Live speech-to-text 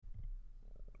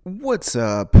What's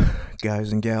up,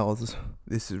 guys and gals?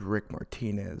 This is Rick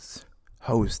Martinez,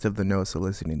 host of the No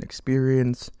Soliciting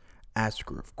Experience,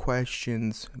 asker of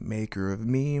questions, maker of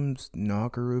memes,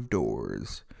 knocker of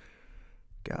doors.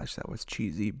 Gosh, that was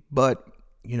cheesy, but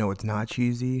it's not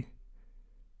cheesy?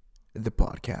 The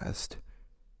podcast.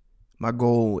 My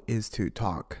goal is to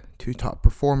talk to top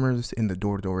performers in the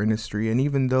door-to-door industry and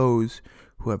even those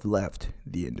who have left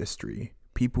the industry.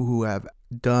 People who have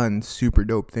done super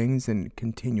dope things and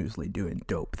continuously doing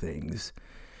dope things.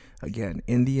 Again,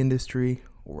 in the industry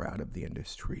or out of the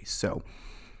industry. So,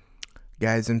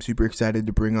 guys, I'm super excited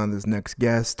to bring on this next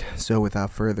guest. So, without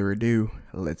further ado,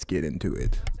 let's get into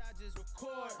it.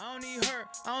 I don't need her,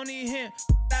 I don't need him.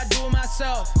 I do it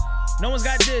myself. No one's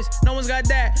got this, no one's got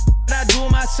that. I do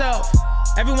it myself.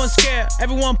 Everyone's scared,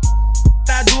 everyone.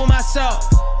 I do it myself.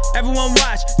 Everyone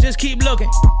watch, just keep looking.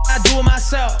 I do it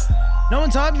myself. No one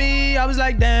taught me, I was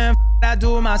like, damn, I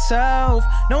do it myself.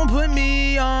 No one put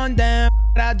me on, damn,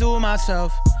 I do it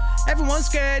myself. Everyone's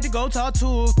scared to go talk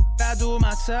to, I do it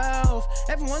myself.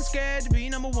 Everyone's scared to be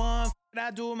number one, I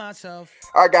do it myself.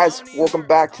 All right, guys, welcome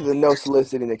back to the No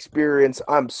Soliciting Experience.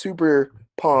 I'm super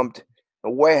pumped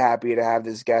and way happy to have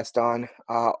this guest on.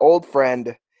 Old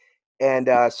friend and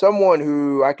someone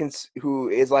who who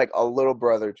is like a little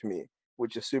brother to me,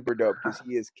 which is super dope because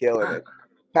he is killing it.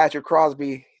 Patrick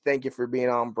Crosby, thank you for being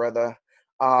on, brother.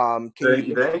 Can Thank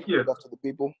you you. Thank you. yourself to the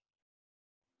people?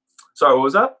 Sorry, what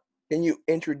was that? Can you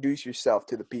introduce yourself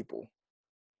to the people?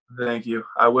 Thank you.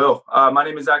 I will. My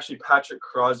name is actually Patrick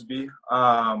Crosby.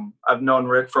 I've known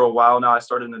Rick for a while now. I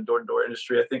started in the door-to-door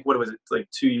industry. I think, what was it, like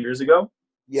 2 years ago?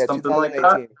 Yeah, Something like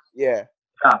 2018. that.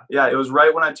 Yeah. Yeah. It was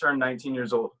right when I turned 19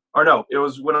 years old. Or no, it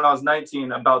was when I was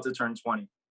 19, about to turn 20.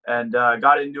 And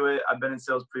got into it. I've been in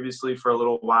sales previously for a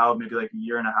little while, maybe like a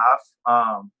year and a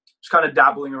half. Just kind of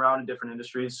dabbling around in different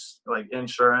industries, like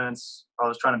insurance. I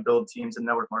was trying to build teams and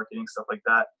network marketing, stuff like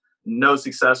that. No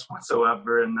success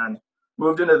whatsoever. And then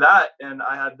moved into that, and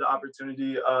I had the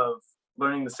opportunity of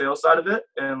learning the sales side of it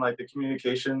and like the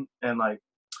communication and like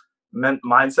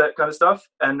mindset kind of stuff.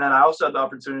 And then I also had the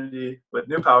opportunity with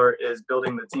New Power is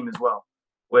building the team as well,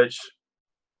 which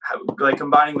like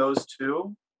combining those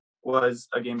two was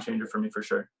a game changer for me for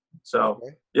sure. So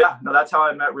yeah, no, that's how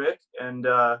I met Rick, and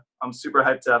I'm super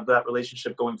hyped to have that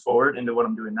relationship going forward into what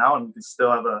I'm doing now, and we can still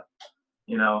have a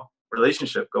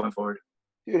relationship going forward.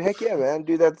 Dude, heck yeah, man.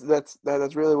 Dude, that's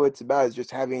really what it's about, is just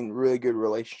having really good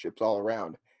relationships all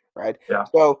around, right? Yeah.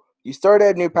 So you started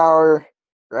at New Power,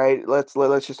 right? Let's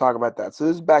just talk about that. So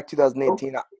this is back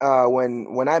 2018,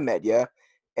 when I met you,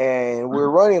 and we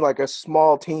were running like a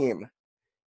small team,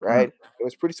 right? It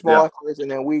was pretty small at first,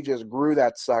 and then we just grew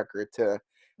that sucker to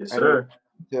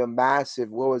to a massive.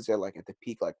 What was it like at the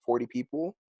peak? Like 40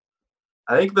 people.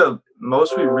 I think the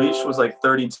most we reached was like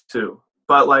 32.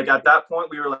 But like at that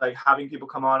point, we were like having people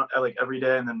come on like every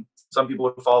day, and then some people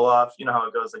would fall off. You know how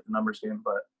it goes, like the numbers game.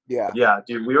 But yeah,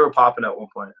 dude, we were popping at one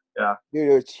point. Yeah,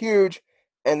 dude, it was huge.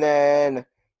 And then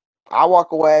I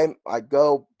walk away. I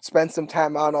go spend some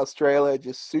time out in Australia,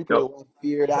 just super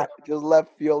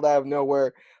left field out of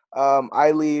nowhere.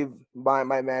 I leave my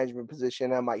management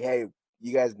position. I'm like, hey,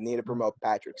 you guys need to promote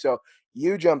Patrick. So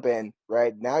you jump in,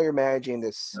 right? Now you're managing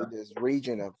this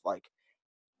region of like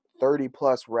 30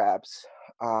 plus reps.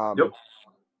 And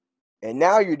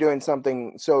now you're doing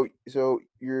something. So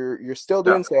you're still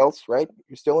doing sales, right?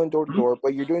 You're still in door to door,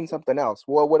 but you're doing something else.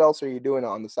 Well, what else are you doing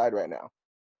on the side right now?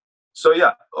 So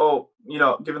yeah,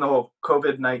 given the whole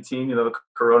COVID-19, the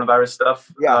coronavirus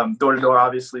stuff, door to door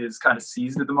obviously is kind of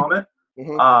seized at the moment.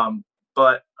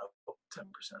 But 10%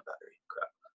 battery,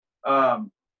 crap.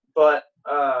 But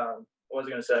what was I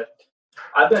gonna say?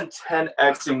 I've been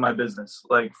 10xing my business,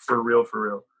 like for real.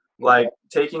 Like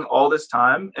taking all this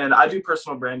time, and I do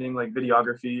personal branding, like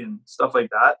videography and stuff like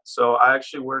that. So I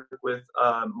actually work with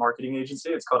a marketing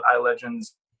agency. It's called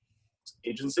iLegends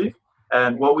Agency.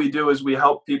 And what we do is we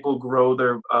help people grow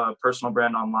their personal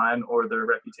brand online or their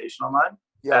reputation online.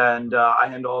 And I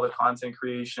handle all the content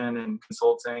creation and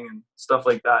consulting and stuff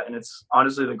like that. And it's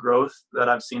honestly the growth that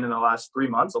I've seen in the last 3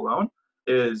 months alone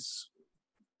is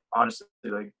honestly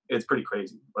like, it's pretty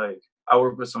crazy. Like I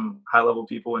work with some high level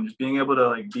people, and just being able to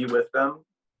like be with them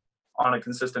on a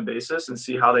consistent basis and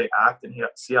see how they act and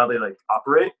see how they like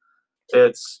operate.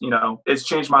 It's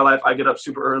changed my life. I get up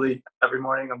super early every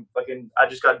morning. I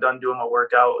just got done doing my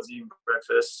workout, was eating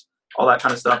breakfast, all that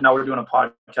kind of stuff. Now we're doing a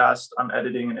podcast. I'm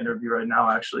editing an interview right now,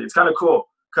 actually. It's kind of cool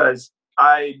because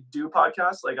I do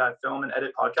podcasts, like I film and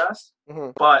edit podcasts,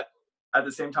 but at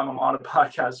the same time, I'm on a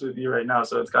podcast with you right now.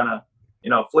 So it's kind of,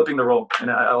 flipping the role, and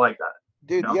I like that.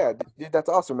 Dude, dude, that's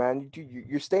awesome, man.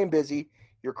 You're staying busy.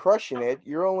 You're crushing it.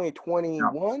 You're only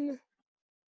 21?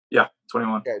 Yeah,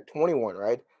 21. Yeah, 21,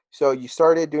 right? So you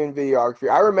started doing videography.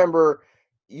 I remember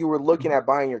you were looking at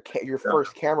buying your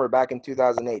first camera back in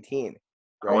 2018,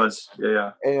 right? I was,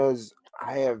 yeah. And it was,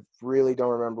 really don't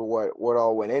remember what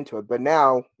all went into it, but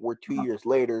now we're 2 years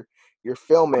later. You're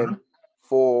filming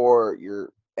for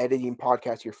your editing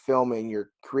podcast. You're filming.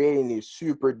 You're creating these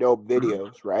super dope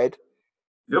videos, right?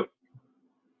 Yep.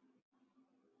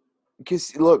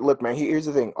 Because look, man. Here's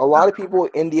the thing. A lot of people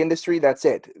in the industry, that's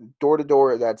it. Door to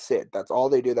door, that's it. That's all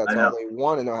they do. That's all they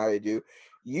want to know how to do.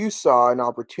 You saw an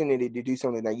opportunity to do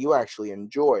something that you actually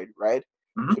enjoyed, right?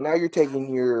 So now you're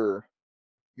taking your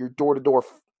door to door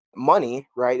money,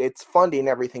 right? It's funding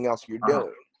everything else you're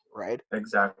doing, right?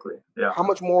 Exactly. Yeah. How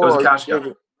much more? It was a cash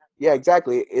cow. Yeah,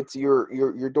 exactly. It's your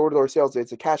door to door sales.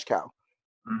 It's a cash cow.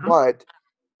 But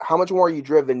how much more are you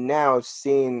driven now,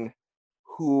 seeing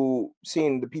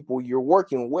the people you're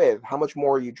working with? How much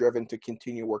more are you driven to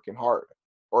continue working hard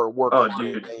or work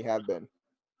harder than you have been?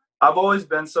 I've always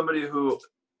been somebody who,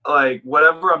 like,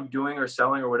 whatever I'm doing or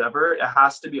selling or whatever, it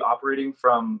has to be operating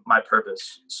from my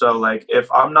purpose. So, like,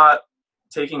 if I'm not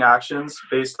taking actions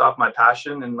based off my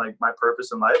passion and, like, my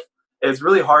purpose in life, it's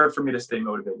really hard for me to stay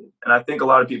motivated. And I think a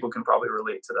lot of people can probably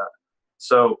relate to that.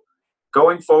 So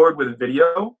going forward with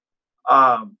video,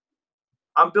 I'm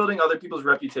building other people's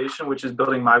reputation, which is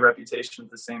building my reputation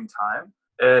at the same time.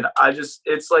 And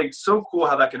it's like so cool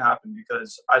how that can happen,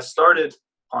 because I started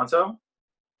Ponto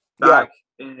back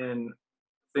in,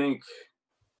 I think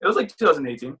it was like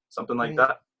 2018, something like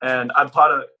that. And I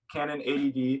bought a Canon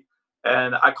 80D,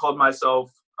 and I called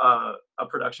myself a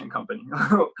production company.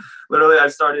 Literally, I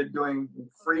started doing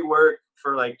free work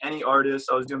for like any artist.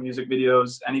 I was doing music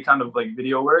videos, any kind of like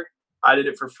video work. I did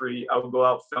it for free. I would go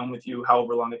out, film with you,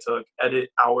 however long it took, edit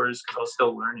hours, because I was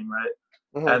still learning, right?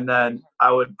 And then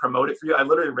I would promote it for you. I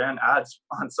literally ran ads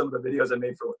on some of the videos I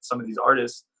made for some of these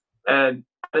artists, and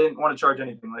I didn't want to charge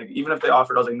anything. Like, even if they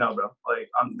offered, I was like, no, bro. Like,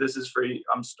 this is free.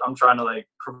 I'm trying to like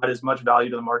provide as much value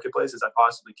to the marketplace as I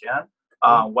possibly can,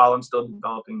 while I'm still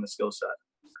developing the skill set.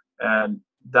 And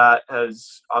that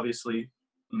has obviously,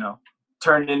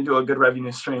 turned into a good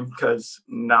revenue stream, because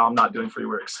now I'm not doing free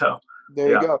work. So there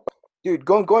you go, dude.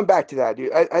 Going back to that,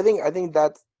 dude. I think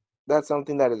that's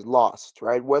something that is lost,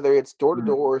 right? Whether it's door to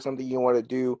door or something you want to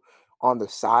do on the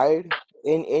side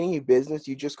in any business,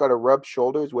 you just got to rub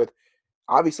shoulders with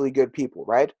obviously good people,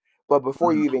 right? But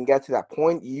before you even get to that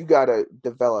point, you got to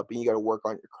develop and you got to work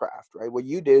on your craft, right? What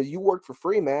you did is you worked for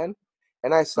free, man.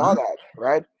 And I saw that,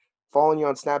 right? Following you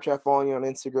on Snapchat, following you on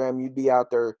Instagram, you'd be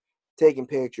out there taking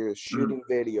pictures, shooting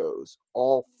videos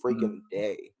all freaking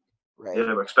day, right?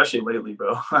 Yeah, but especially lately,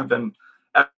 bro.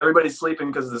 Everybody's sleeping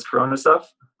because of this Corona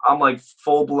stuff. I'm like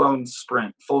full blown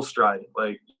sprint, full stride.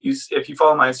 Like, if you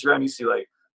follow my Instagram, you see like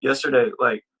yesterday,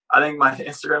 like I think my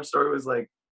Instagram story was like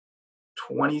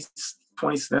 20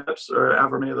 snips or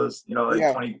however many of those,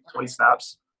 20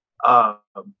 snaps.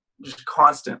 Just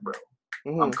constant, bro.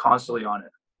 I'm constantly on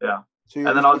it. Yeah. So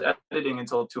and then I was editing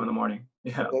until 2 a.m.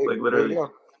 Yeah, like literally,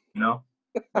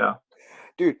 yeah.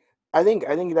 Dude, I think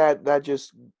that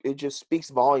just speaks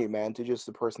volume, man, to just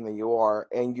the person that you are.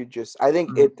 And I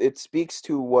think it speaks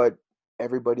to what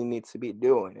everybody needs to be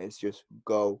doing. It's just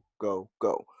go.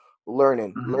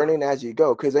 Learning as you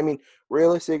go. Because I mean,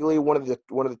 realistically, one of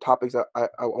the topics I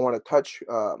want to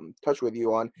touch with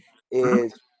you on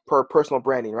is personal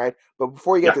branding, right? But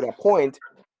before you get to that point,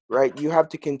 right, you have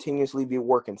to continuously be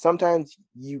working. Sometimes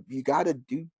you got to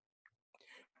do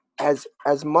as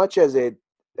much as it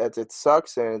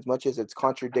sucks, and as much as it's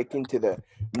contradicting to the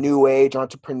new age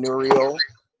entrepreneurial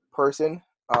person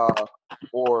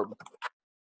or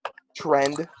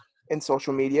trend in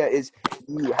social media, is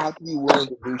you have to be willing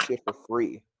to do shit for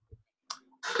free.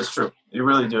 It's true. You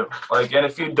really do. Like, and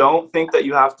if you don't think that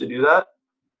you have to do that,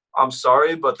 I'm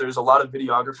sorry, but there's a lot of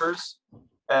videographers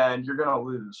and you're going to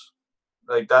lose.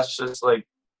 Like, that's just like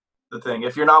the thing.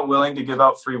 If you're not willing to give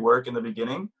out free work in the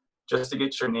beginning just to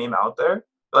get your name out there,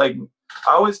 like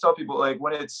I always tell people, like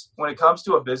when it comes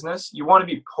to a business, you want to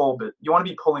be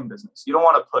pulling business. You don't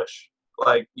want to push.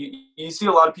 Like you see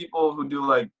a lot of people who do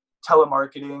like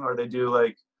telemarketing, or they do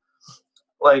like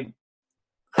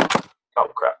oh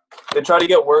crap. They try to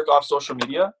get work off social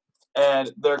media,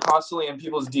 and they're constantly in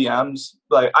people's DMs.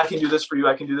 Like, I can do this for you.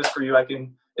 I can do this for you.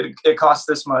 It costs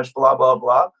this much, blah, blah,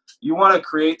 blah. You want to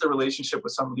create the relationship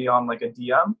with somebody on like a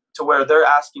DM to where they're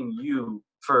asking you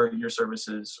for your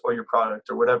services or your product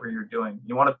or whatever you're doing.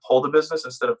 You want to pull the business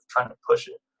instead of trying to push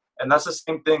it. And that's the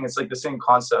same thing. It's like the same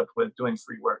concept with doing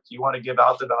free work. You want to give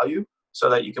out the value so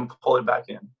that you can pull it back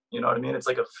in. You know what I mean? It's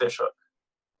like a fish hook,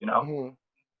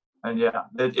 And yeah,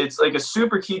 it's like a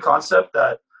super key concept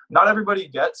that not everybody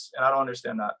gets, and I don't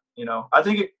understand that. I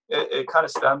think it kind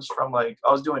of stems from, like,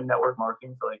 I was doing network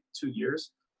marketing for like 2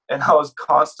 years, and I was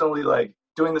constantly like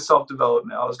doing the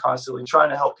self-development. I was constantly trying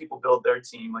to help people build their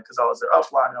team, like, because I was their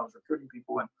upline and I was recruiting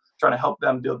people and trying to help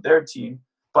them build their team.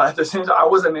 But at the same time, I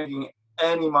wasn't making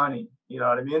any money. You know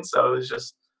what I mean? So it was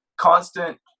just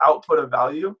constant output of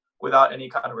value without any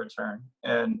kind of return.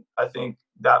 And I think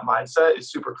that mindset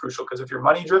is super crucial, because if you're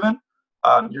money driven,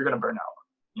 you're going to burn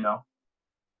out,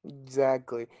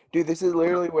 Exactly. Dude, this is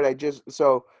literally what I just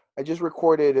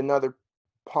recorded another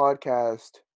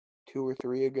podcast 2 or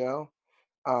 3 ago.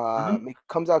 It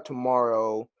comes out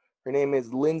tomorrow. Her name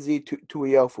is Lindsay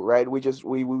Tuiofu, right? We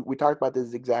talked about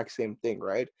this exact same thing,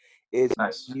 right? Is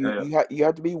nice. You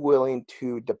have to be willing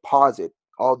to deposit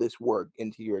all this work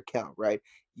into your account, right?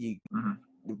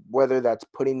 Whether that's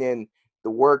putting in the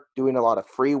work, doing a lot of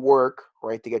free work,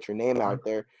 right, to get your name out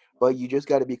there, but you just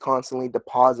got to be constantly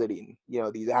depositing,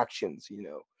 these actions,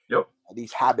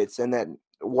 these habits, and then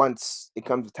once it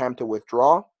comes time to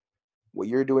withdraw, what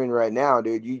you're doing right now,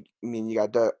 dude, you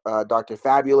got Dr.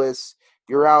 Fabulous.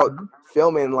 You're out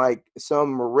filming like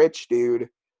some rich dude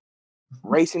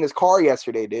racing his car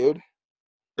yesterday, dude.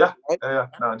 Yeah, right? Yeah.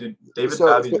 No, dude, David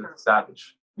Fabulous is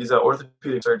savage. He's an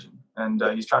orthopedic surgeon, and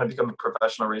he's trying to become a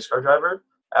professional race car driver.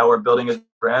 And we're building his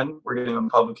brand. We're getting him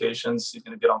publications. He's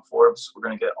going to get on Forbes. We're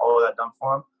going to get all of that done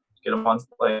for him. Get him on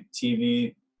like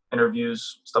TV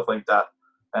interviews, stuff like that.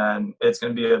 And it's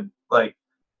going to be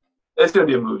it's going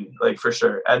to be a movie, like, for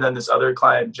sure. And then this other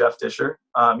client, Jeff Disher,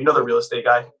 the real estate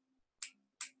guy.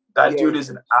 That dude is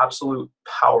an absolute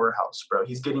powerhouse, bro.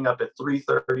 He's getting up at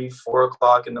 3:30, 4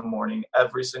 o'clock in the morning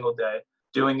every single day,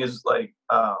 doing his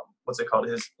what's it called?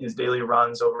 His daily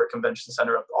runs over at Convention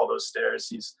Center up all those stairs.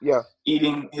 He's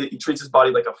eating. He treats his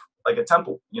body like a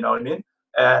temple. You know what I mean?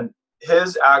 And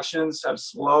his actions have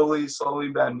slowly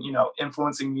been,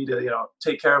 influencing me to,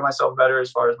 take care of myself better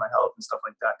as far as my health and stuff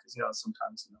like that. Because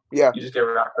sometimes you just get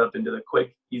wrapped up into the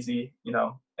quick, easy, in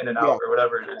and out or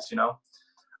whatever it is,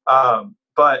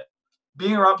 But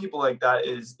being around people like that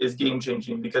is game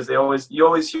changing, because you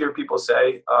always hear people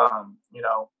say,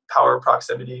 power of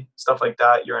proximity, stuff like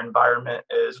that. Your environment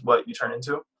is what you turn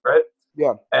into, right?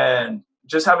 Yeah. And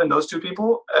just having those two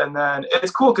people, and then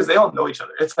it's cool because they all know each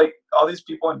other. It's like all these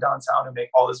people in downtown who make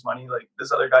all this money. Like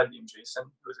this other guy named Jason,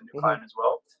 who is a new client as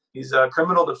well. He's a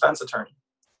criminal defense attorney,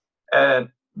 and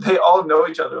they all know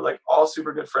each other, like all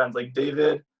super good friends. Like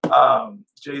David,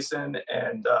 Jason,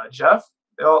 and Jeff.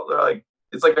 They're like,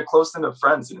 it's like a close knit of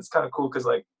friends, and it's kind of cool because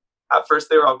like at first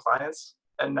they were all clients,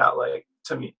 and now, like,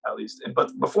 to me at least.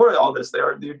 But before all this, they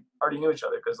already knew each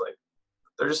other because like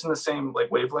they're just in the same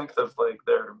like wavelength of like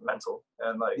their mental,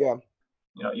 and like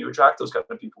you attract those kind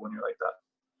of people when you're like that.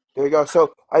 There you go.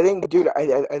 So I think, dude,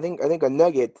 I think a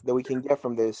nugget that we can get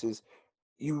from this is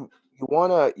you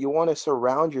wanna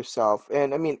surround yourself,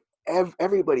 and I mean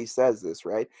everybody says this,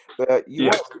 right? But you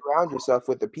want to surround yourself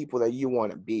with the people that you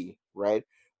want to be, right?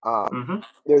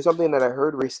 There's something that I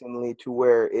heard recently to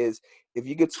where is if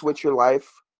you could switch your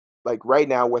life like right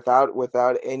now without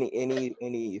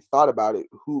any thought about it,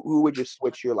 who would you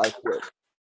switch your life with?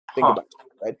 Think about it,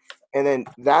 right? And then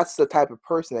that's the type of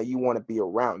person that you want to be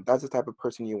around. That's the type of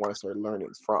person you want to start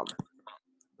learning from,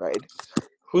 right?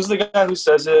 Who's the guy who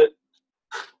says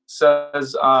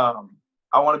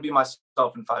I want to be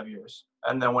myself in 5 years,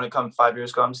 and then when 5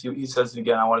 years comes, he says it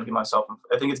again, I want to be myself.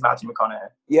 I think it's Matthew McConaughey.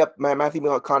 Yep, Matthew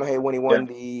McConaughey when he won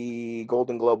the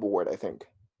Golden Globe Award, I think.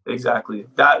 Exactly.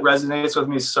 That resonates with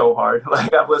me so hard.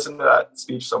 Like, I've listened to that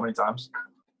speech so many times.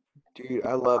 Dude,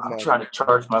 I love I'm trying to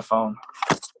charge my phone.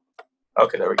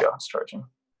 Okay, there we go. It's charging.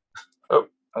 Oh,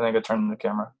 I think I turned the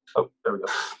camera. Oh, there we go.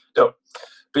 Dope.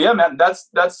 But yeah, man, that's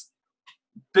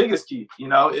biggest key,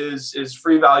 is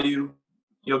free value.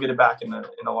 You'll get it back in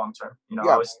the long term. I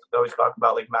always talk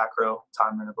about like macro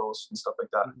time intervals and stuff like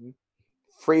that.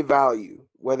 Free value,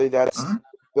 whether that's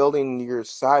building your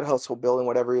side hustle, building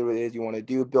whatever it is you want to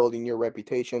do, building your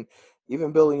reputation,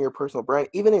 even building your personal brand,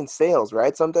 even in sales,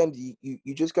 right? Sometimes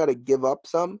you just got to give up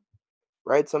some,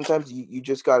 right? Sometimes you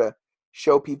just got to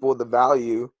show people the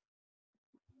value,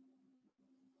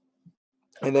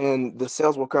 and then the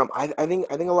sales will come. I think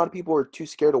a lot of people are too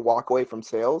scared to walk away from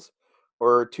sales,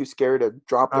 or too scared to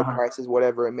drop their prices,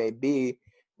 whatever it may be,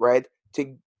 right?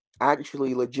 To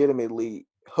actually legitimately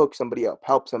hook somebody up,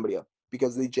 help somebody up,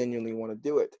 because they genuinely want to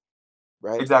do it,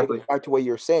 right? Exactly. Back to what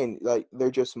you're saying, like they're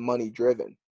just money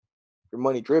driven. You're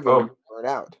money driven, you burn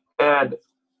out. And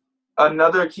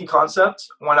another key concept,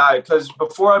 because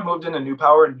before I moved into New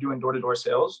Power and doing door-to-door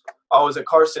sales, I was a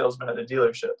car salesman at a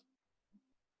dealership,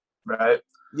 right?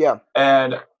 Yeah.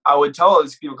 And I would tell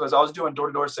these people, because I was doing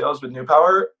door-to-door sales with New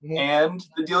Power and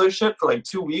the dealership for like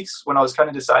 2 weeks when I was kind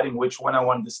of deciding which one I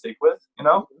wanted to stick with, you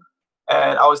know?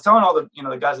 And I was telling all the, you know,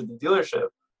 the guys at the dealership,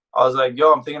 I was like,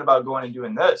 yo, I'm thinking about going and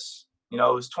doing this. You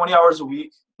know, it was 20 hours a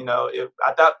week. You know,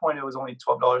 at that point, it was only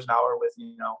 $12 an hour with,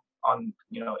 you know, on,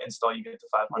 you know, install, you get to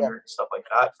 500, stuff like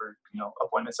that for, you know,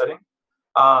 appointment setting.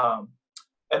 And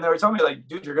they were telling me like,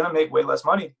 dude, you're going to make way less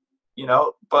money, you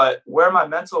know, but where my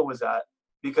mental was at,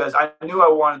 because I knew I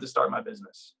wanted to start my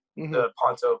business, the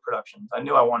Ponto Productions. I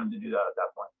knew I wanted to do that at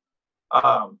that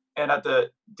point. And at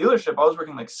the dealership, I was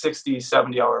working like 60,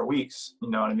 70-hour weeks, you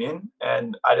know what I mean?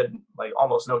 And I did like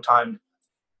almost no time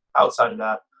outside of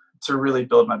that to really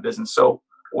build my business. So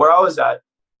where I was at,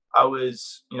 I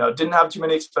was, you know, didn't have too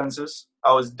many expenses.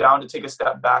 I was down to take a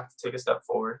step back, to take a step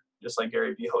forward, just like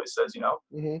Gary Vee always says, you know.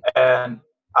 And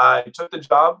I took the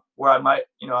job where I might,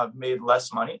 you know, have made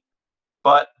less money,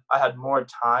 but I had more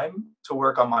time to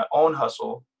work on my own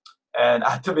hustle. And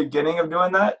at the beginning of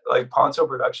doing that, like Ponto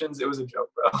Productions, it was a joke,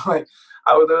 bro. Like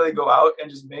I would literally go out and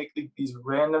just make these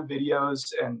random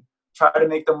videos and try to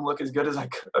make them look as good as I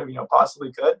could, you know,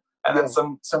 possibly could. And then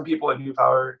some people at New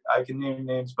Power, I can name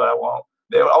names, but I won't.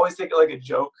 They would always take it like a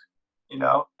joke, you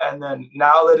know. And then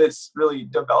now that it's really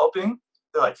developing,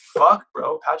 they're like, "Fuck,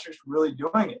 bro, Patrick's really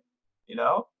doing it." You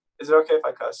know? Is it okay if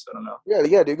I cuss? I don't know.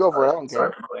 Yeah, dude, go for it. I don't care.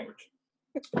 Sorry for my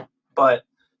language. But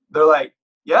they're like,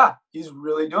 yeah, he's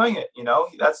really doing it. You know,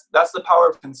 that's the power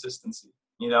of consistency.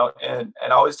 You know, and I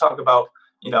always talk about,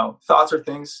 you know, thoughts are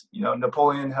things. You know,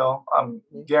 Napoleon Hill.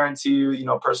 Guarantee you, you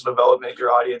know, personal development.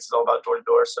 Your audience is all about door to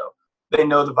door, so they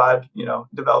know the vibe. You know,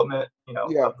 development. You know,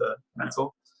 of the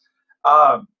mental.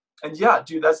 And yeah,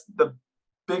 dude, that's the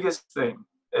biggest thing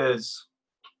is,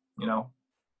 you know,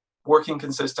 working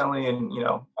consistently and, you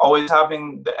know, always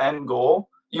having the end goal.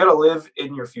 You got to live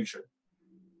in your future.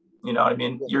 You know what I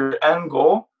mean? Your end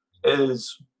goal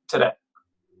is today.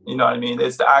 You know what I mean?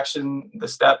 It's the action, the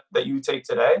step that you take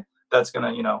today that's going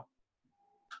to, you know,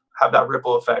 have that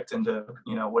ripple effect into,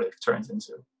 you know, what it turns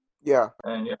into. Yeah.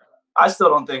 And yeah, I still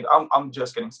don't think I'm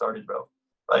just getting started, bro.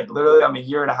 Like literally I'm a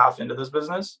year and a half into this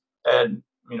business and,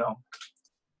 you know,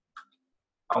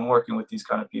 I'm working with these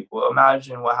kind of people.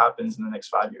 Imagine what happens in the next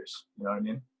 5 years. You know what I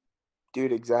mean?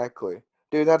 Dude, exactly.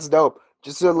 Dude, that's dope.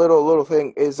 Just a little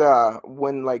thing is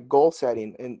when like goal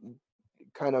setting and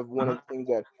kind of one of the things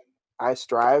that I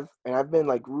strive, and I've been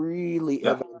like really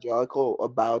evangelical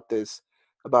about this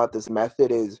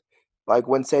method is like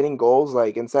when setting goals,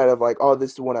 like instead of like, oh,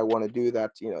 this is what I want to do,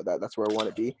 that's, you know, that's where I want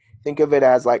to be. Think of it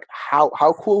as like how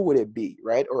cool would it be,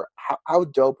 right? Or how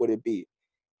dope would it be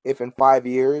if in 5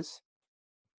 years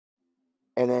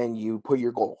and then you put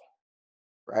your goal,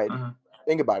 right?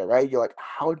 Think about it, right? You're like,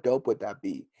 how dope would that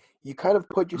be? You kind of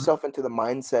put yourself into the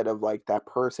mindset of like that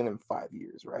person in 5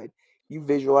 years, right? You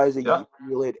visualize it, you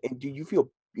feel it, and you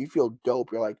feel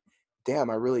dope. You're like, damn,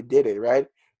 I really did it, right?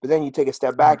 But then you take a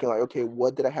step back and like, okay,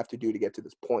 what did I have to do to get to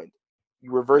this point?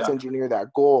 You reverse engineer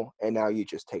that goal, and now you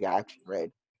just take action,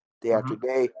 right? Day after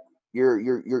day,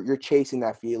 you're chasing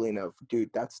that feeling of,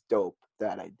 dude, that's dope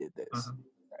that I did this,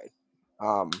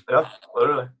 right? Yeah,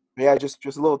 literally. Yeah, just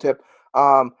a little tip.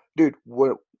 Dude,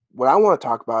 what I want to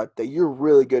talk about that you're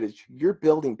really good at, you're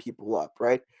building people up,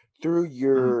 right? Through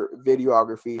your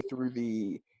videography, through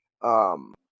the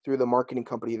marketing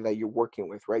company that you're working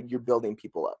with, right? You're building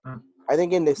people up. I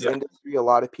think in this industry, a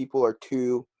lot of people are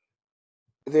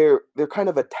they're kind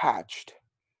of attached.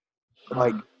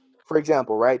 Like, for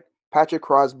example, right? Patrick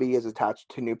Crosby is attached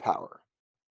to New Power.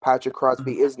 Patrick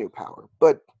Crosby is New Power,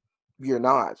 but you're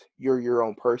not. You're your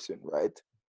own person, right?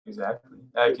 Exactly.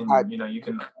 You know, you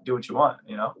can do what you want,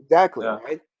 you know? Exactly,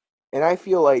 right? And I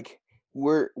feel like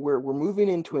we're moving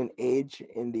into an age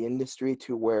in the industry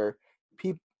to where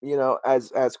people, you know,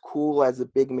 as cool as a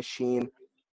big machine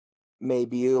may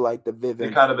be, like the Vivint, they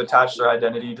kind of attach their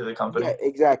identity to the company. Yeah,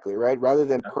 exactly, right? Rather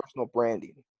than personal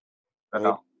branding.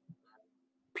 Right?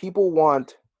 People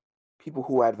want people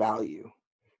who add value.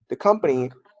 The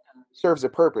company serves a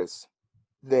purpose.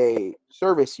 They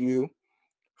service you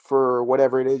for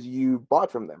whatever it is you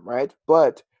bought from them, right?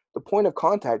 But the point of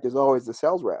contact is always the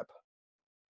sales rep.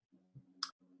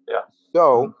 Yeah.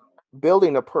 So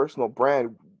building a personal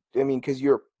brand, I mean, because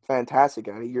you're fantastic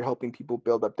at it, you're helping people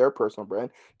build up their personal brand.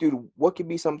 Dude, what could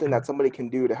be something that somebody can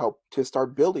do to help to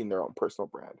start building their own personal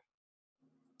brand?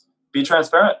 Be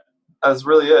transparent. That's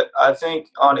really it. I think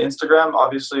on Instagram,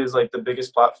 obviously, is like the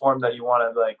biggest platform that you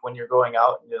want to, like, when you're going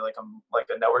out, you're like a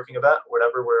networking event,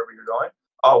 wherever you're going.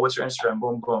 Oh, what's your Instagram?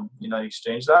 Boom, boom. You know, you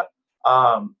exchange that.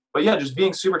 But yeah, just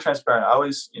being super transparent. I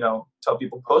always, you know, tell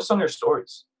people, post on your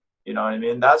stories. You know what I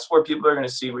mean? That's where people are going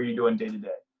to see what you're doing day to day.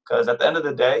 Because at the end of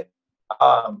the day,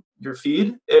 your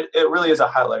feed, it really is a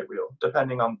highlight reel,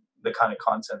 depending on the kind of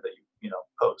content that you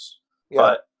post. Yeah.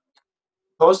 But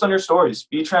post on your stories,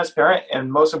 be transparent,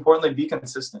 and most importantly, be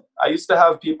consistent. I used to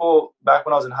have people back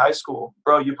when I was in high school,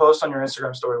 bro, you post on your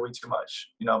Instagram story way too much,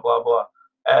 blah, blah.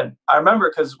 And I remember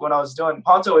because when I was doing,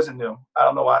 Ponto isn't new. I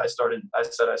don't know why I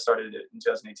said I started it in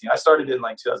 2018. I started it in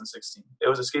like 2016. It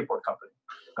was a skateboard company.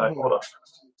 Hold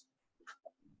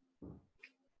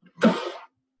on.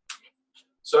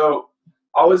 So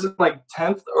I was in like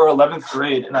 10th or 11th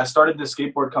grade, and I started this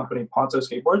skateboard company, Ponto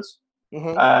Skateboards.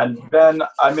 Mm-hmm. And then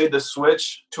I made the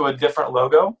switch to a different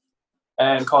logo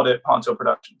and called it Ponto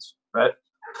Productions, right?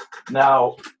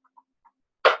 Now,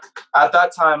 at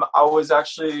that time, I've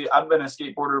been a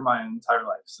skateboarder my entire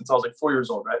life, since I was like 4 years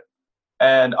old, right?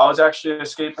 And I was actually a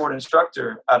skateboard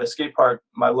instructor at a skate park,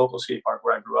 my local skate park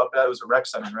where I grew up at. It was a rec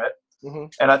center, right? Mm-hmm.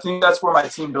 And I think that's where my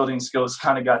team building skills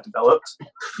kind of got developed,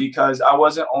 because I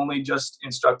wasn't only just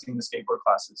instructing the skateboard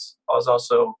classes. I was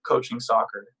also coaching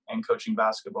soccer and coaching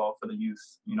basketball for the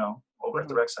youth, over at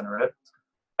the rec center, right?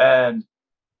 And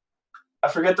I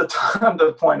forget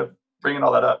the point of bringing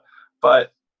all that up,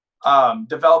 but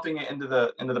developing it into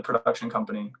the production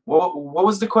company. What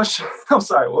was the question? I'm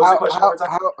sorry. What was the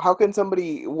question? How can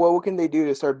somebody? What can they do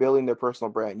to start building their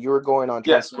personal brand? You were going on.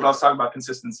 Yes, what I was talking about,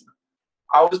 consistency.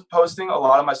 I was posting a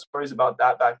lot of my stories about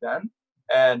that back then,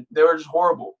 and they were just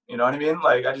horrible. You know what I mean?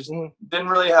 Like, I just didn't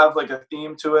really have like a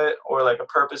theme to it or like a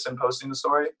purpose in posting the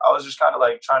story. I was just kind of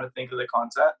like trying to think of the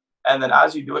content. And then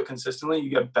as you do it consistently, you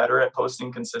get better at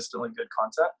posting consistently good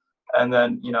content. And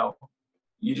then,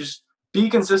 you just be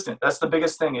consistent. That's the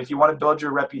biggest thing. If you want to build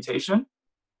your reputation,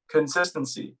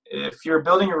 consistency. If you're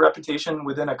building your reputation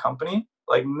within a company,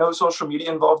 like no social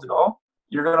media involved at all,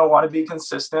 you're going to want to be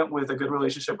consistent with a good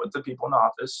relationship with the people in the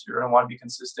office. You're going to want to be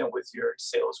consistent with your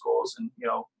sales goals and,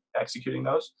 executing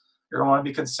those. You're going to want to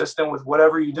be consistent with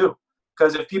whatever you do.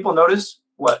 Because if people notice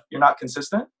you're not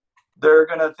consistent, they're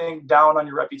going to think down on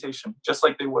your reputation, just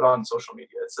like they would on social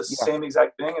media. It's the same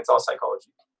exact thing. It's all psychology.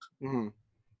 Mm-hmm.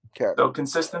 Okay. So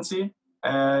consistency.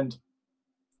 And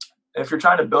if you're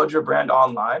trying to build your brand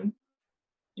online,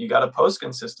 you got to post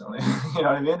consistently. You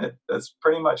know what I mean? That's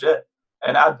pretty much it.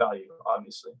 And add value,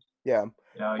 obviously. Yeah.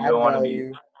 You don't want to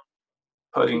be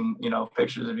putting,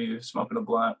 pictures of you smoking a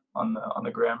blunt on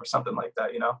the gram or something like that,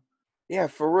 Yeah,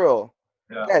 for real.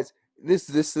 Yeah. Guys, this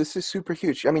is super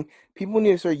huge. I mean, people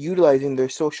need to start utilizing their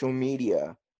social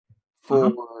media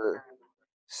for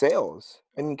sales.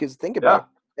 I mean, because think about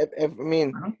it.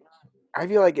 I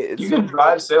feel like you can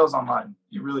drive sales online.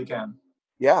 You really can.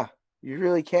 Yeah, you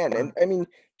really can. And I mean,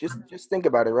 just think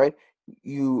about it, right?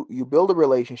 You build a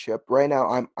relationship. Right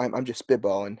now, I'm just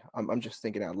spitballing. I'm just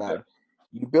thinking out loud.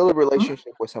 Yeah. You build a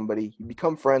relationship with somebody. You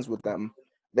become friends with them.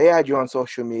 They add you on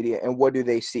social media, and what do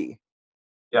they see?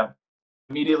 Yeah,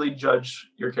 immediately judge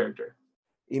your character.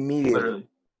 Immediately. Literally.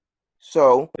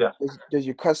 So, does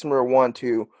your customer want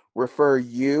to refer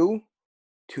you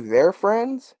to their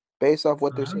friends based off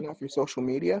what they're seeing off your social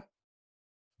media?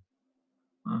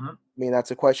 I mean,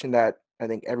 that's a question that I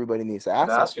think everybody needs to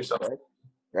ask yourself.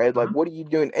 Right? Like, what are you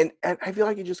doing? And I feel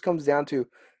like it just comes down to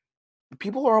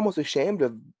people are almost ashamed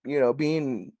of,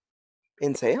 being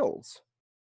in sales.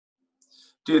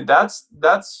 Dude,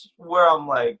 that's where I'm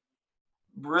like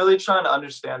really trying to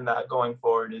understand that going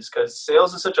forward, is because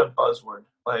sales is such a buzzword.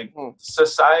 Like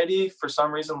society, for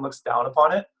some reason, looks down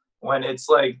upon it when it's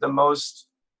like the most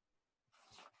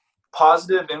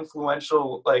positive,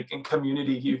 influential, like in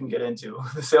community you can get into,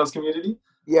 the sales community.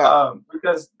 Yeah.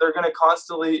 Because they're going to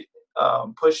constantly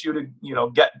push you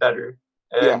to, get better.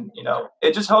 And,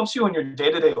 it just helps you in your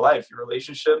day-to-day life, your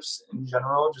relationships in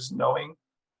general, just knowing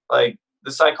like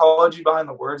the psychology behind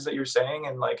the words that you're saying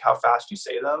and like how fast you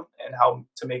say them and how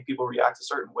to make people react a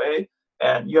certain way.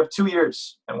 And you have 2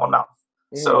 ears and 1 mouth.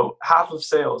 So half of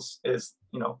sales is,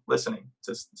 listening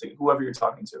to whoever you're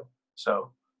talking to.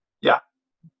 So yeah,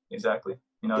 exactly.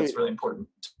 It's really important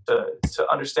to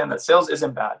understand that sales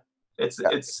isn't bad. It's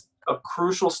a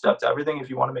crucial step to everything. If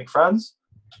you want to make friends,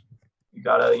 you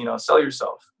gotta, sell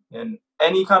yourself in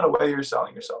any kind of way you're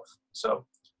selling yourself. So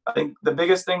I think the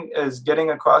biggest thing is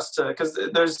getting across to, because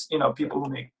there's, people who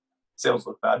make sales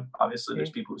look bad. Obviously, there's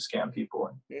people who scam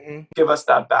people and give us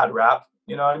that bad rap.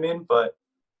 You know what I mean? But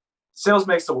sales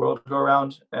makes the world go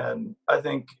around, and I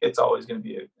think it's always going to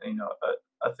be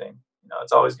a thing.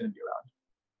 It's always going to be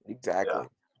around. Exactly. Yeah.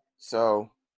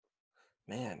 So,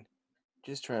 man,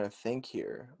 just trying to think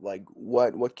here. Like,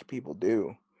 what can people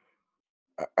do?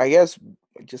 I guess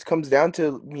it just comes down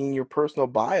to your personal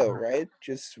bio, right?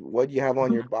 Just what you have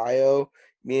on your bio.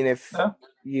 I mean, if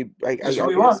Just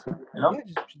who you are, you know?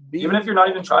 Yeah, just be even if you're not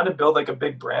even trying to build like a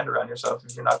big brand around yourself,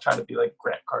 if you're not trying to be like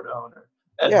Grant Cardone or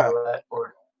Ed Mylett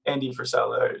or Andy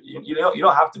Frisella, you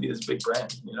don't have to be this big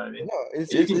brand, you know what I mean? No,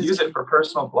 you can use it for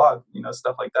personal blog,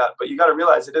 stuff like that. But you got to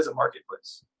realize it is a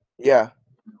marketplace. Yeah.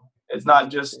 It's not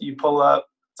just you pull up,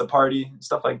 it's a party,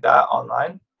 stuff like that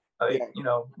online. Like,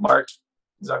 Mark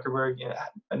Zuckerberg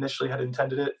initially had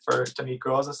intended it to meet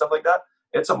girls and stuff like that.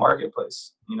 It's a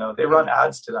marketplace. They run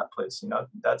ads to that place.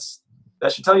 That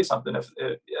should tell you something. If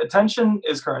attention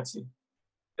is currency,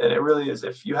 and it really is.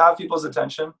 If you have people's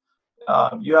attention,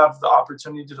 you have the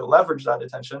opportunity to leverage that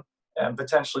attention and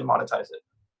potentially monetize it.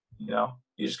 You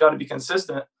just got to be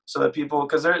consistent so that people,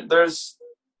 because there's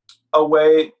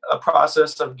a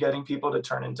process of getting people to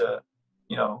turn into,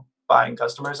 buying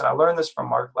customers. And I learned this from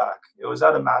Mark Lack. It was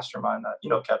at a mastermind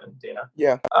that, Kevin, Dana.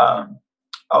 Yeah. I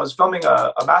was filming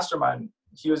a mastermind.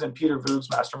 He was in Peter Voogd's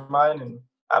mastermind, and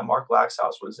at Mark Lack's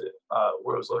house where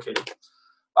it was located.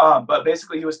 But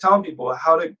basically he was telling people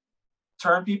how to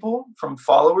turn people from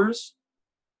followers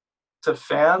to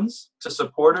fans to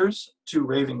supporters to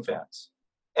raving fans.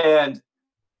 And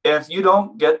if you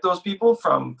don't get those people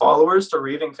from followers to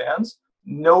raving fans,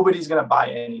 nobody's going to buy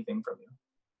anything from you.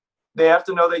 They have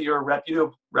to know that you're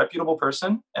a reputable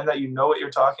person and that you know what you're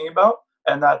talking about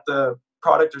and that the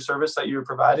product or service that you're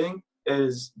providing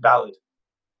is valid.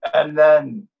 And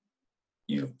then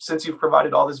since you've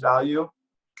provided all this value,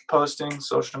 posting,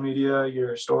 social media,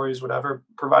 your stories, whatever,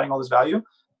 providing all this value,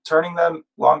 turning them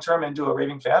long-term into a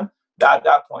raving fan, at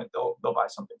that point, they'll buy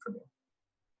something from you.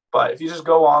 But if you just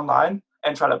go online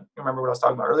and try to remember what I was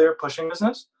talking about earlier, pushing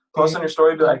business, post on your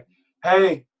story, be like,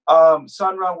 hey,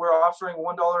 Sunrun, we're offering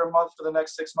 $1 a month for the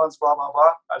next 6 months, blah, blah,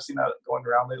 blah. I've seen that going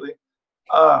around lately.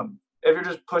 If you're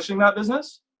just pushing that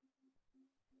business,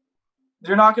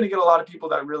 you're not going to get a lot of people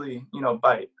that really,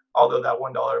 bite. Although that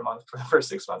 $1 a month for the first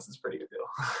 6 months is a pretty good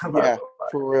deal. Yeah,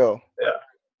 for real. Yeah.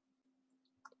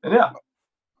 And yeah.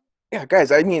 Yeah,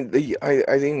 guys, I mean,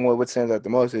 I think what stands out the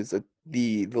most is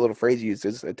the little phrase used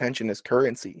is attention is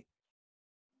currency.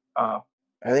 I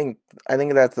think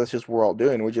that's just what we're all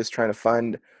doing. We're just trying to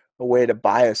find a way to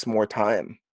buy us more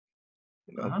time.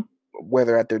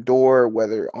 Whether at their door,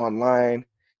 whether online,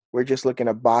 we're just looking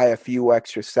to buy a few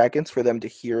extra seconds for them to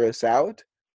hear us out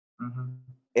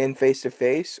in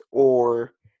face-to-face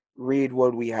or read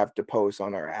what we have to post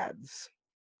on our ads.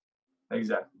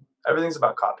 Exactly. Everything's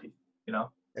about copy,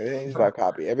 Everything's about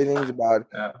copy. Everything's about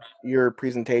your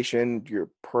presentation, your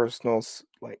personal,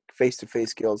 like,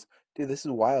 face-to-face skills. Dude, this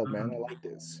is wild, man. I like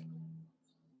this.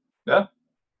 Yeah.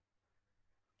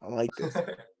 I like this.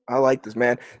 I like this,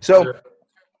 man. So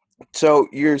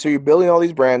you're building all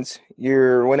these brands.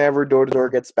 Whenever door to door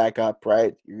gets back up,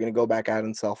 right? You're gonna go back out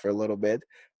and sell for a little bit.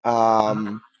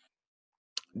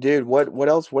 Dude, what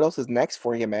else is next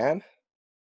for you, man?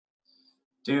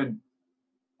 Dude,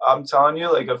 I'm telling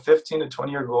you, like a 15 to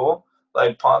 20 year goal,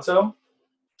 like Ponto,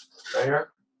 right here,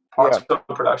 Ponto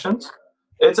Productions.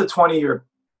 It's a 20-year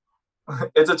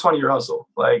hustle.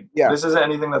 Like this isn't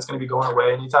anything that's going to be going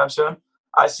away anytime soon.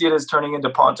 I see it as turning into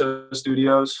Ponto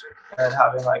Studios and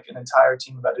having like an entire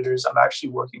team of editors. I'm actually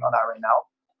working on that right now.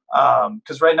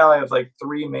 Because right now I have like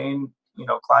 3 main,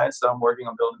 clients that I'm working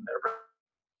on building their brand.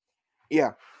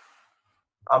 Yeah.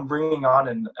 I'm bringing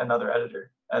on another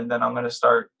editor, and then I'm going to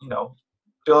start,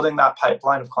 building that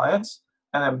pipeline of clients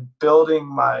and then building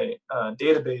my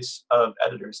database of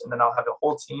editors. And then I'll have a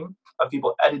whole team of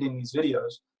people editing these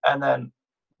videos. And then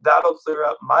that'll clear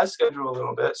up my schedule a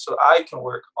little bit so I can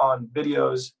work on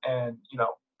videos and,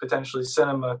 potentially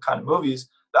cinema kind of movies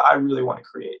that I really want to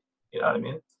create. You know what I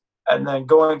mean? And then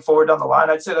going forward down the line,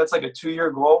 I'd say that's like a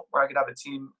 2-year goal where I could have a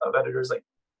team of editors, like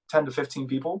 10 to 15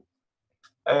 people,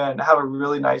 and have a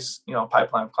really nice,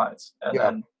 pipeline of clients. And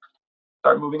then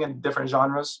start moving in different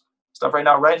genres. Stuff right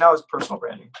now is personal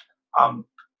branding. I'm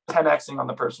 10xing on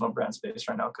the personal brand space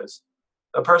right now because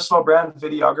the personal brand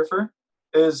videographer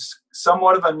is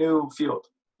somewhat of a new field,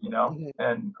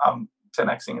 and I'm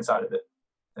 10xing inside of it.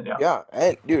 And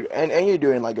and dude, and you're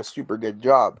doing like a super good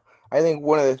job. I think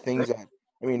one of the things that,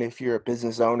 if you're a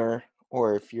business owner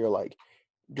or if you're like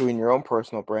doing your own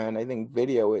personal brand, I think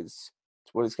video is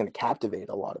what is going to captivate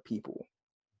a lot of people.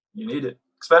 You need it,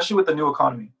 especially with the new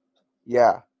economy.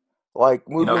 Yeah. Like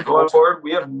going forward,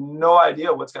 we have no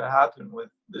idea what's going to happen with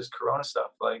this Corona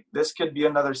stuff. Like this could be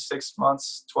another 6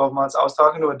 months, 12 months. I was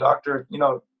talking to a doctor,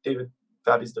 David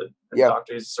Fabby's the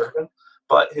doctor, he's a surgeon,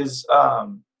 but his,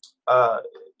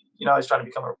 he's trying to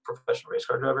become a professional race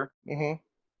car driver.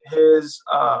 His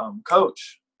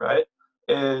coach, right,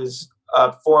 is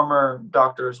a former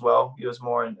doctor as well. He was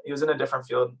in a different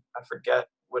field. I forget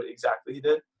what exactly he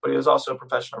did, but he was also a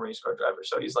professional race car driver.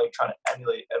 So he's like trying to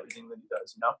emulate everything that he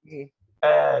does, you know? Mm-hmm.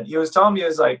 And he was telling me,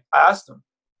 I asked him,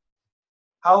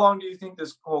 how long do you think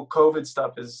this whole COVID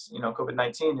stuff is,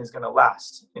 COVID-19 is going to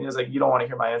last? And he was like, you don't want to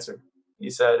hear my answer.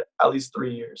 He said, at least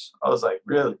 3 years. I was like,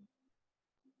 really?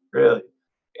 Really?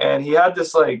 And he had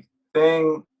this like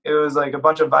thing, it was like a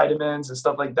bunch of vitamins and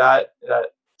stuff like that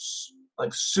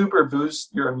like super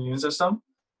boost your immune system.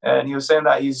 And he was saying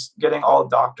that he's getting all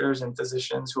doctors and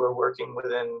physicians who are working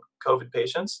within COVID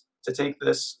patients to take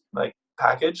this like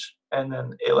package, and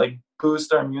then it like boosts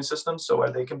their immune system so where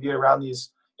they can be around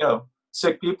these,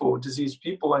 sick people, diseased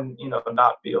people, and,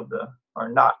 not be able to, or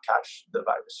not catch the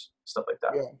virus, stuff like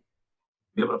that. Yeah.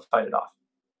 Be able to fight it off.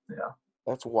 Yeah.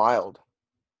 That's wild.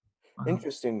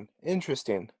 Interesting.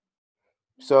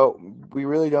 So we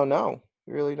really don't know.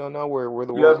 We really don't know where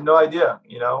the You have no idea,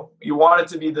 You want it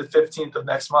to be the 15th of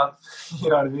next month, you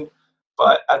know what I mean?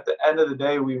 But at the end of the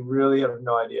day, we really have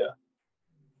no idea.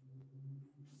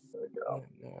 There we go.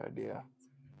 No idea.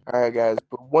 All right, guys.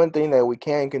 But one thing that we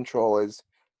can control is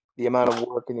the amount of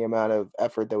work and the amount of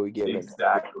effort that we give.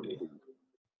 Exactly.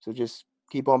 So just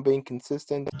keep on being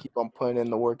consistent. Keep on putting in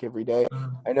the work every day.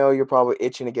 I know you're probably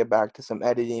itching to get back to some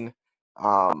editing.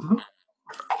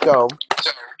 So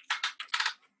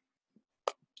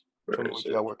what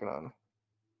you got working on?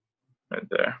 Right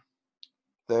there.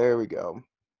 There we go.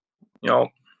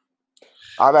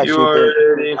 I've actually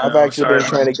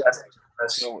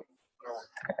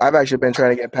been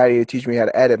trying to get Patty to teach me how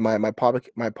to edit my podcast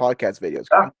videos.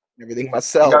 Yeah. Everything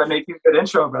myself. You gotta make a good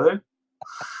intro, brother.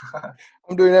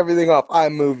 I'm doing everything off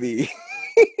iMovie.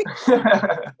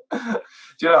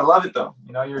 Dude, I love it though.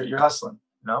 You're hustling.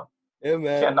 Yeah, man.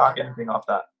 You can't knock anything off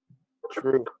that.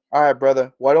 True. All right,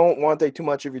 brother. Well, I don't want to take too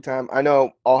much of your time. I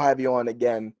know I'll have you on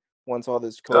again once all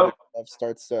this COVID stuff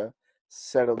starts to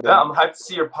settle down. Yeah, I'm hyped to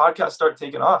see your podcast start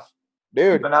taking off.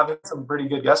 Dude. You've been having some pretty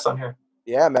good guests on here.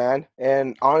 Yeah, man.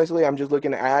 And honestly, I'm just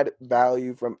looking to add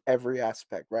value from every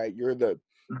aspect, right? You're the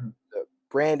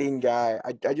branding guy.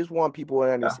 I just want people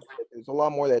to understand that there's a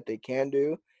lot more that they can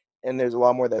do, and there's a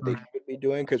lot more that they should be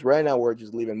doing, because right now we're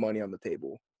just leaving money on the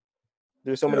table.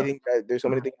 There's so many things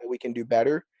that we can do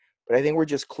better, but I think we're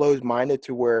just closed-minded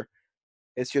to where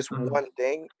it's just one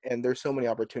thing, and there's so many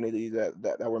opportunities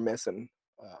that we're missing.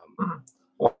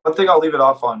 One thing I'll leave it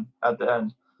off on at the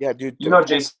end. Yeah, dude. You know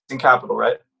Jason Capital,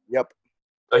 right? Yep.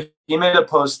 So he made a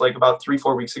post like about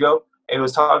 3-4 weeks ago. And it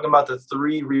was talking about the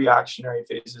 3 reactionary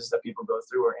phases that people go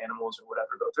through, or animals or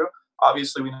whatever go through.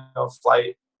 Obviously, we know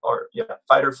fight or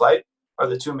flight are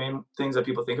the 2 main things that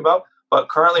people think about. But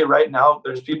currently, right now,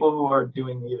 there's people who are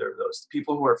doing neither of those.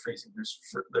 People who are freezing.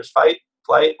 There's fight,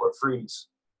 flight, or freeze.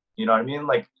 You know what I mean?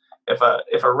 Like if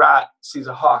a rat sees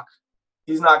a hawk,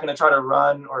 he's not going to try to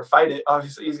run or fight it.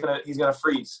 Obviously, he's gonna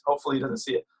freeze. Hopefully, he doesn't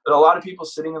see it. But a lot of people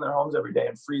sitting in their homes every day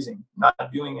and freezing, not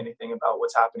doing anything about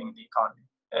what's happening in the economy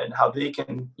and how they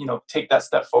can, take that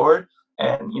step forward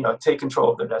and, take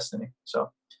control of their destiny.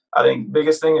 So I think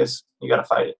biggest thing is you got to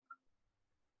fight it.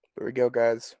 There we go,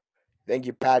 guys. Thank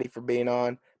you, Patty, for being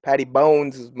on. Patty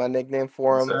Bones is my nickname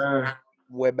for him. Sir.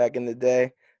 Way back in the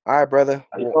day. All right, brother.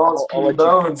 Petey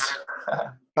Bones.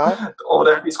 Huh? The old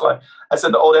MP squad. I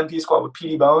said the old MP squad with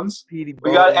Petey Bones. Bones.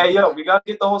 We got to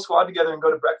get the whole squad together and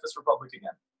go to Breakfast Republic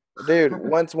again. Dude,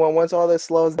 once all this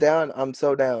slows down, I'm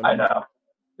so down. I know.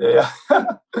 Yeah.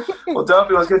 Well,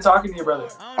 Dumpy, it was good talking to you, brother.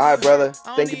 All right, brother.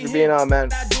 Thank you for being on, man.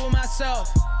 I do it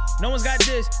myself. No one's got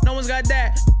this, no one's got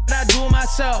that. I do it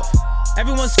myself.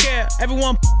 Everyone's scared,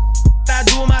 everyone. I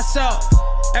do it myself.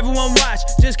 Everyone watch,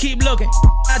 just keep looking.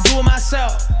 I do it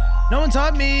myself. No one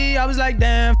taught me, I was like,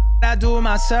 damn, I do it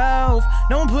myself.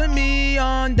 No one put me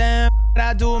on, damn,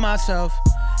 I do it myself.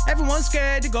 Everyone's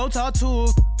scared to go talk to,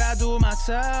 I do it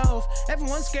myself.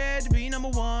 Everyone's scared to be number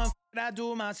one, I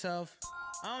do it myself.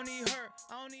 I don't need her,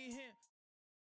 I don't need him.